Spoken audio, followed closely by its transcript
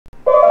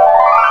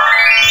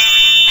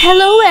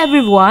Hello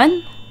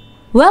everyone!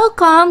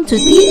 Welcome to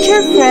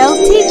Teacher Frel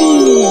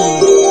TV!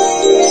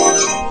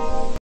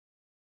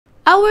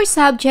 Our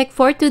subject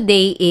for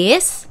today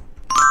is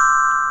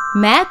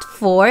Math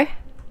 4,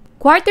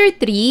 Quarter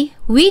 3,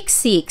 Week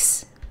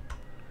 6.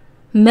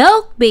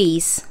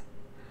 Melc-Based.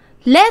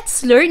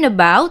 Let's learn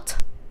about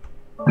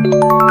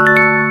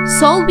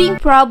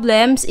solving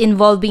problems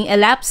involving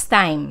elapsed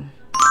time.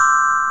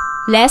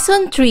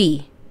 Lesson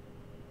 3.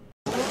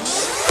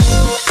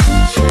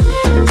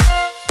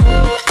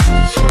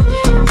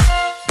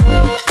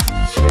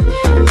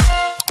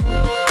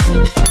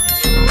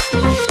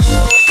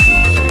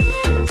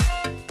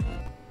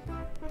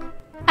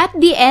 At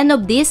the end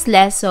of this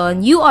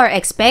lesson, you are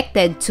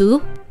expected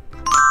to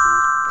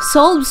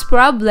solve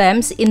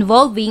problems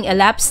involving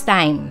elapsed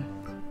time.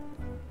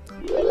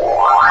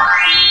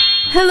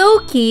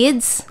 Hello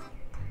kids!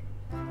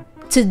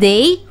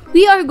 Today,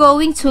 we are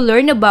going to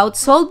learn about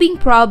solving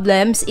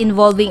problems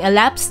involving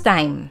elapsed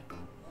time.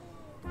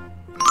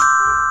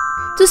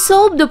 To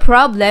solve the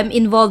problem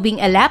involving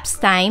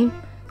elapsed time,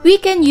 we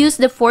can use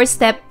the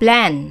four-step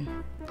plan.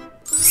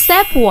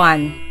 Step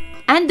 1.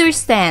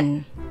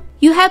 Understand.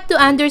 You have to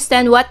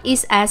understand what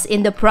is asked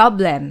in the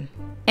problem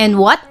and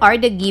what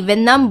are the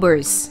given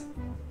numbers.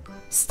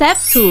 Step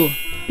 2.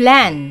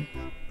 Plan.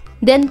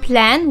 Then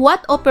plan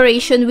what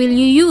operation will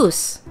you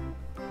use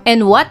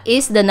and what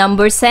is the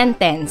number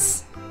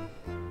sentence.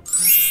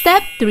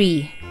 Step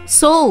 3.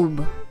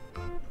 Solve.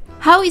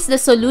 How is the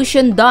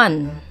solution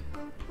done?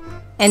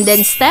 And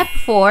then step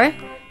 4.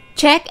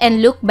 Check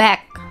and look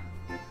back.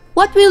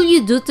 What will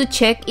you do to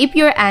check if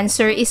your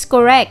answer is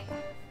correct?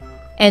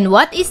 And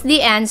what is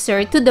the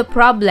answer to the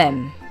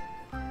problem?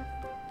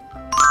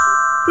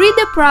 Read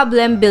the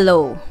problem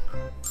below.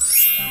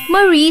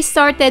 Marie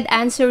started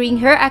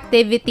answering her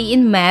activity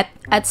in math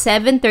at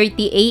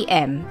 7:30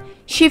 a.m.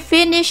 She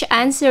finished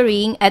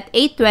answering at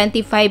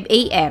 8:25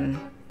 a.m.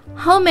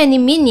 How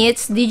many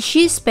minutes did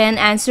she spend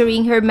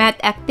answering her math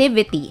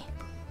activity?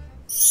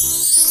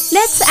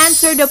 Let's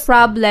answer the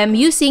problem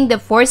using the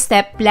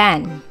four-step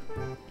plan.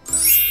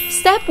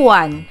 Step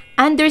 1.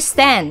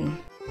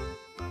 Understand.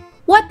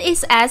 What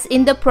is asked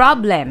in the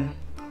problem?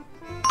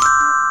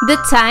 The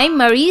time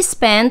Marie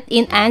spent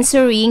in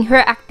answering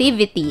her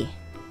activity.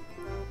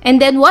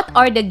 And then what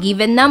are the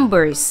given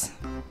numbers?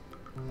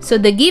 So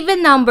the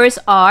given numbers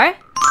are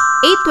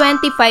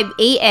 8:25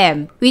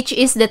 a.m. which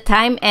is the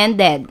time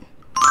ended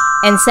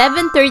and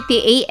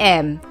 7:30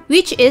 a.m.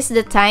 which is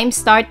the time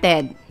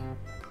started.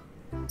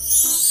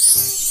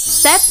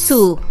 Step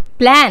 2.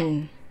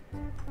 Plan.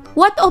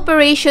 What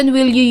operation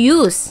will you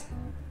use?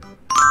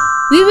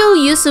 We will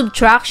use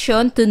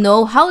subtraction to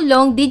know how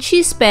long did she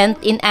spend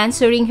in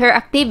answering her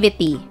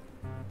activity.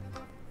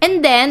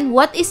 And then,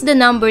 what is the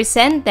number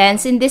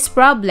sentence in this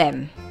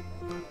problem?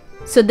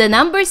 So the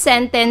number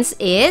sentence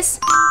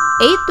is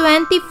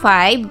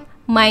 825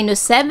 minus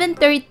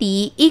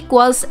 730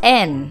 equals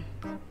n.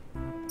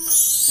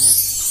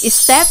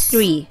 Step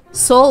 3.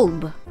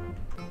 Solve.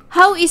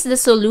 How is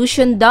the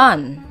solution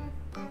done?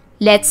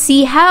 Let's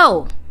see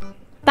how.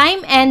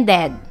 Time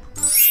ended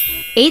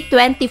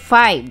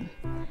 8:25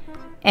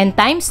 and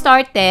time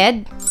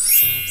started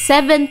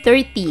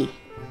 7:30.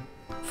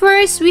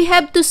 First, we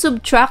have to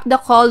subtract the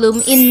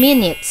column in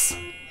minutes.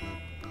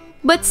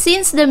 But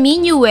since the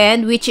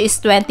minuend, which is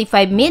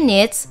 25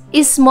 minutes,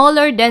 is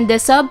smaller than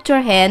the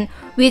subtrahend,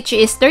 which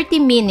is 30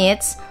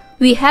 minutes,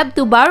 we have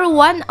to borrow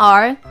 1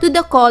 hour to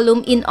the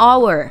column in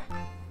hour.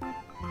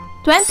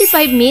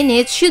 25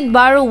 minutes should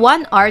borrow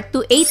 1 hour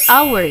to 8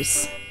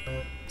 hours.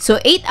 So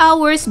 8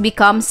 hours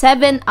become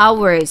 7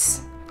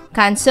 hours.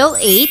 Cancel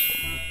 8.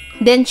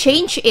 Then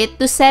change it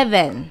to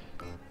 7.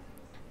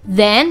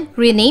 Then,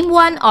 rename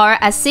 1 hour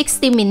as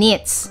 60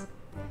 minutes.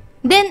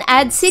 Then,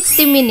 add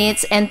 60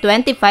 minutes and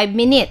 25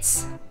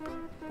 minutes.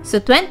 So,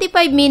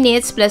 25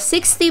 minutes plus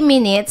 60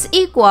 minutes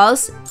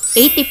equals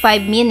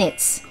 85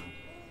 minutes.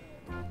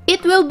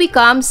 It will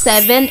become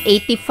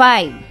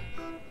 785.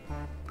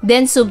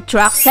 Then,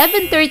 subtract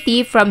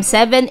 730 from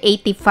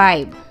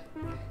 785.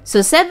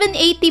 So,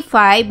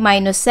 785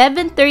 minus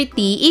 730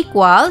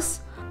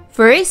 equals,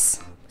 first,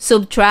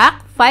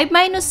 subtract 5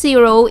 minus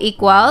 0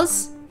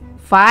 equals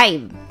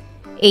 5.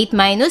 8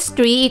 minus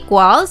 3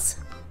 equals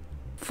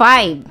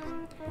 5.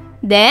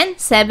 Then,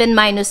 7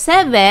 minus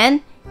 7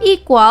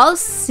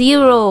 equals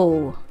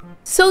 0.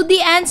 So,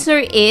 the answer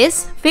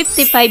is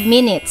 55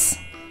 minutes.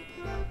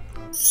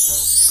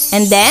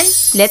 And then,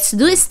 let's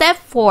do step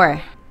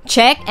 4.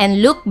 Check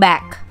and look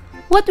back.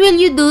 What will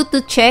you do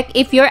to check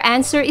if your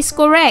answer is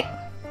correct?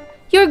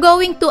 You're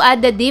going to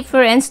add the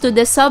difference to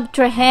the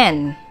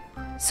subtrahend.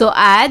 So,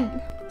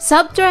 add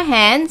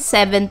subtrahend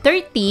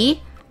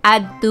 730,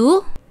 add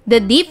to the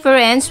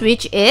difference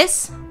which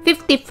is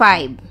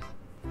 55.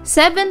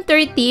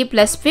 730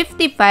 plus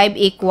 55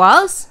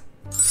 equals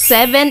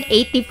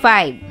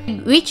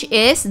 785, which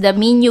is the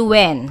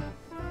minuend.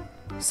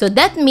 So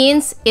that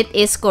means it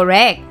is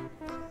correct.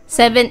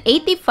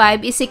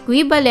 785 is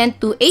equivalent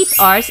to 8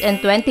 hours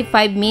and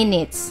 25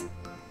 minutes.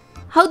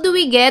 How do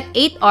we get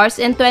 8 hours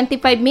and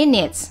 25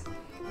 minutes?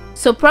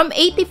 So from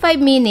 85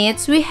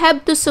 minutes, we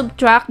have to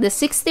subtract the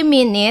 60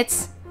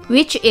 minutes,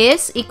 which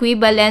is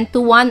equivalent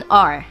to 1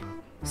 hour.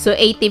 So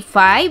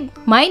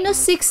 85 minus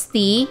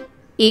 60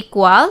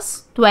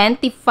 equals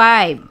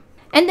 25.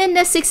 And then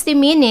the 60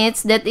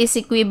 minutes that is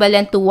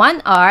equivalent to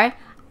 1 hour,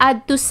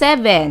 add to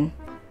 7.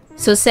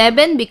 So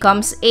 7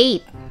 becomes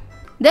 8.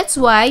 That's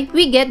why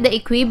we get the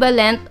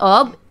equivalent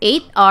of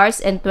 8 hours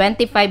and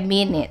 25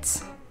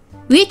 minutes,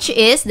 which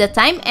is the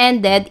time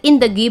ended in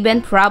the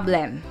given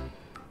problem.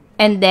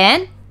 And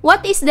then,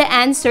 what is the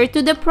answer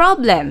to the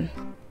problem?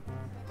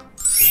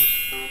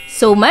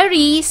 So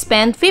Marie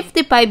spent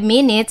 55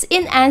 minutes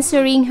in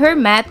answering her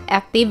math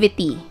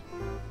activity.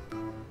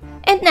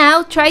 And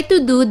now, try to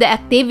do the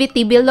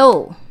activity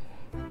below.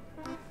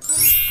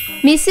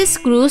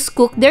 Mrs. Cruz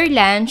cooked their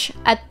lunch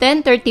at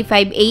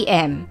 10:35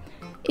 a.m.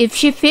 If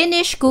she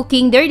finished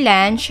cooking their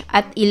lunch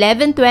at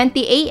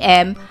 11:20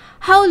 a.m.,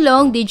 how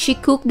long did she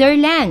cook their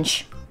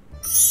lunch?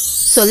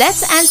 So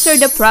let's answer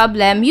the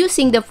problem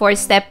using the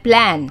 4-step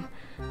plan.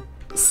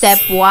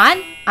 Step 1.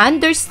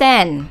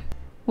 Understand.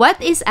 What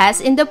is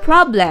asked in the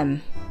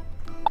problem?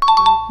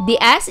 The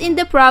asked in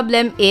the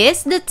problem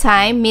is the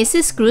time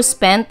Mrs. Cruz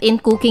spent in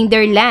cooking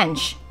their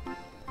lunch.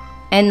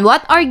 And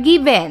what are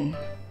given?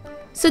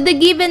 So the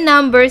given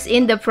numbers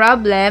in the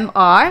problem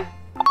are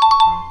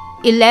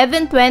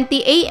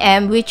 11:20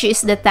 a.m. which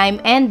is the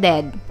time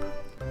ended,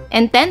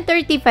 and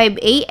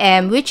 10:35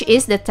 a.m. which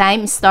is the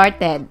time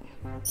started.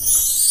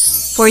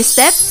 For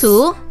step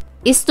 2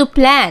 is to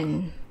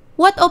plan.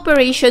 What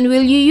operation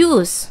will you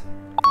use?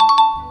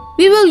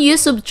 We will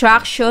use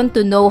subtraction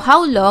to know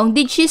how long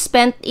did she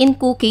spend in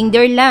cooking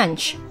their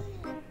lunch.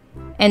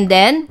 And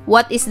then,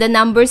 what is the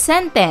number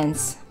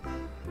sentence?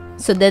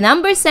 So the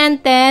number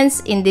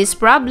sentence in this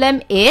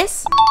problem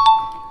is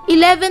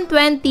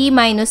 11:20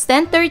 minus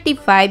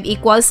 10:35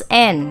 equals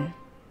n.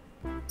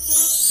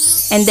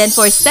 And then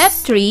for step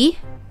 3,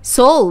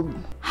 solve.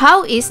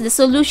 How is the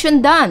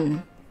solution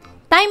done?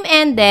 Time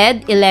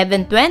ended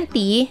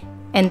 11:20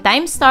 and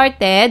time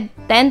started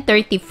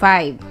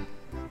 10:35.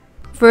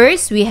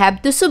 First, we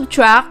have to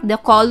subtract the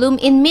column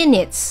in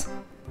minutes.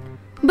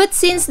 But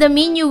since the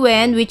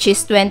minuend, which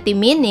is 20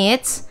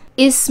 minutes,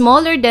 is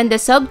smaller than the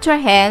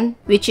subtrahend,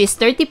 which is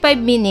 35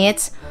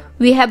 minutes,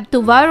 we have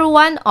to borrow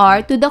 1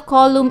 hour to the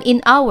column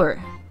in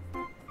hour.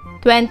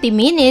 20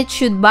 minutes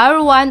should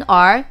borrow 1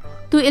 hour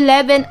to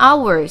 11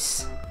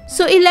 hours.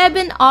 So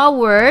 11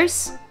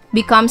 hours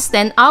becomes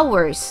 10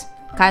 hours.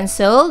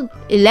 Cancelled,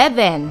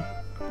 11.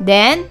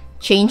 Then,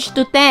 change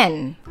to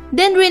 10.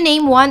 Then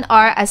rename 1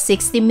 hour as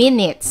 60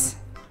 minutes.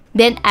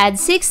 Then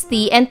add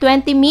 60 and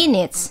 20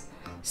 minutes.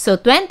 So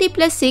 20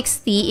 plus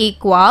 60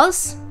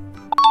 equals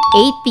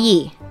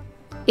 80.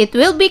 It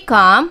will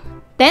become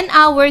 10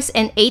 hours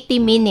and 80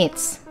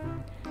 minutes.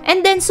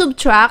 And then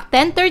subtract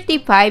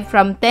 1035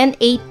 from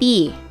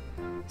 1080.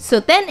 So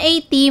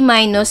 1080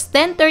 minus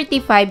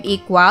 1035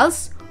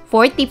 equals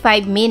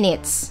 45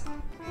 minutes.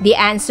 The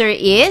answer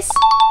is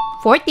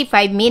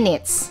 45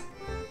 minutes.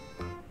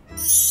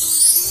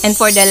 And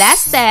for the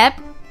last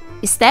step,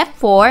 step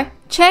 4,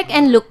 check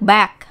and look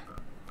back.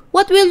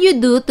 What will you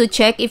do to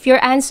check if your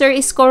answer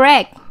is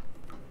correct?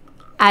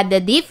 Add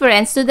the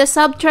difference to the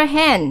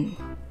subtrahend.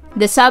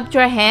 The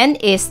subtrahend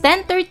is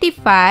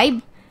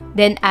 1035,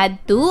 then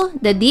add to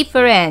the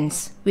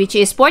difference, which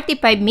is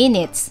 45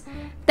 minutes.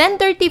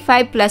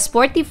 1035 plus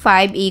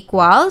 45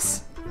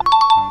 equals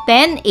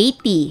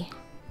 1080.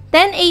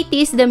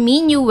 1080 is the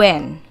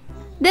minuend.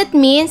 That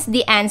means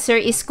the answer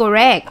is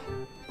correct.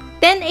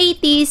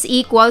 1080 is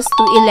equals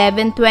to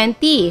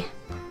 1120.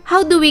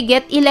 How do we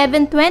get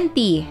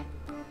 1120?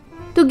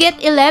 To get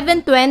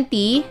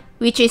 1120,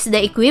 which is the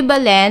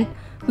equivalent,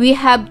 we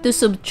have to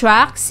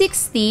subtract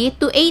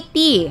 60 to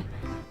 80.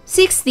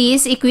 60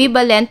 is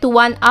equivalent to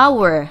 1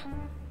 hour.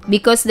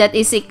 Because that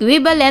is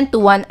equivalent to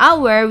 1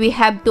 hour, we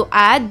have to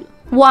add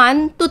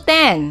 1 to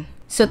 10.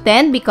 So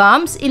 10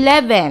 becomes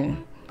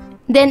 11.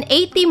 Then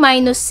 80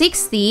 minus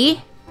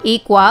 60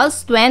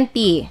 equals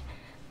 20.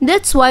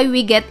 That's why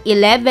we get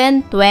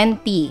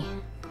 1120.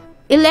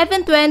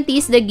 1120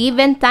 is the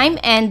given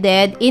time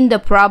ended in the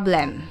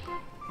problem.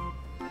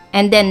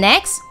 And then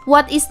next,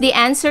 what is the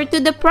answer to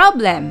the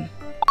problem?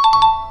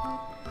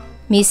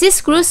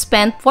 Mrs. Cruz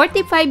spent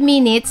 45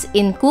 minutes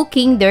in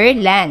cooking their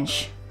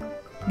lunch.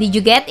 Did you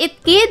get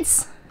it,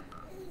 kids?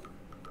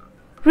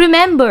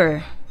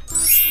 Remember,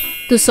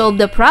 to solve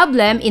the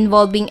problem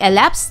involving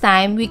elapsed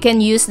time, we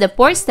can use the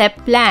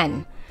 4-step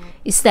plan.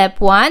 Step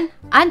 1,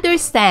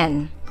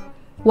 understand.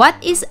 What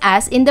is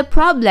asked in the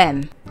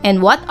problem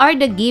and what are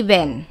the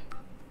given?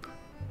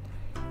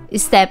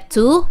 Step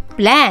 2,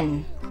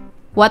 plan.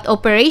 What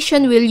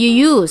operation will you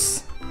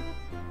use?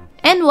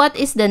 And what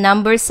is the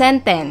number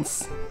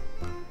sentence?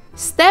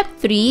 Step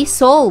 3,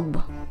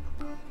 solve.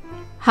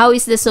 How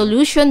is the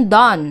solution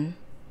done?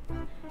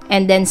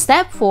 And then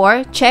step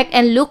 4, check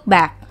and look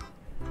back.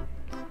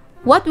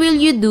 What will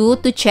you do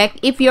to check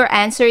if your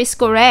answer is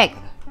correct?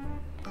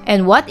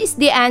 And what is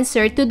the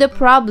answer to the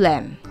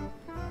problem?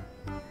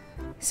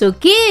 So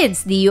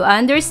kids, do you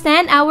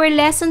understand our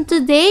lesson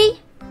today?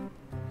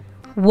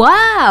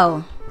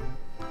 Wow!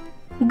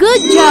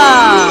 Good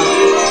job!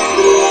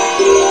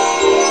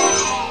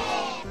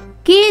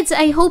 Kids,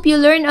 I hope you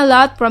learn a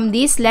lot from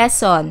this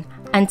lesson.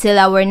 Until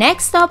our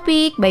next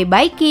topic,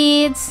 bye-bye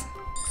kids!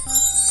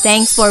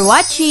 Thanks for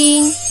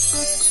watching!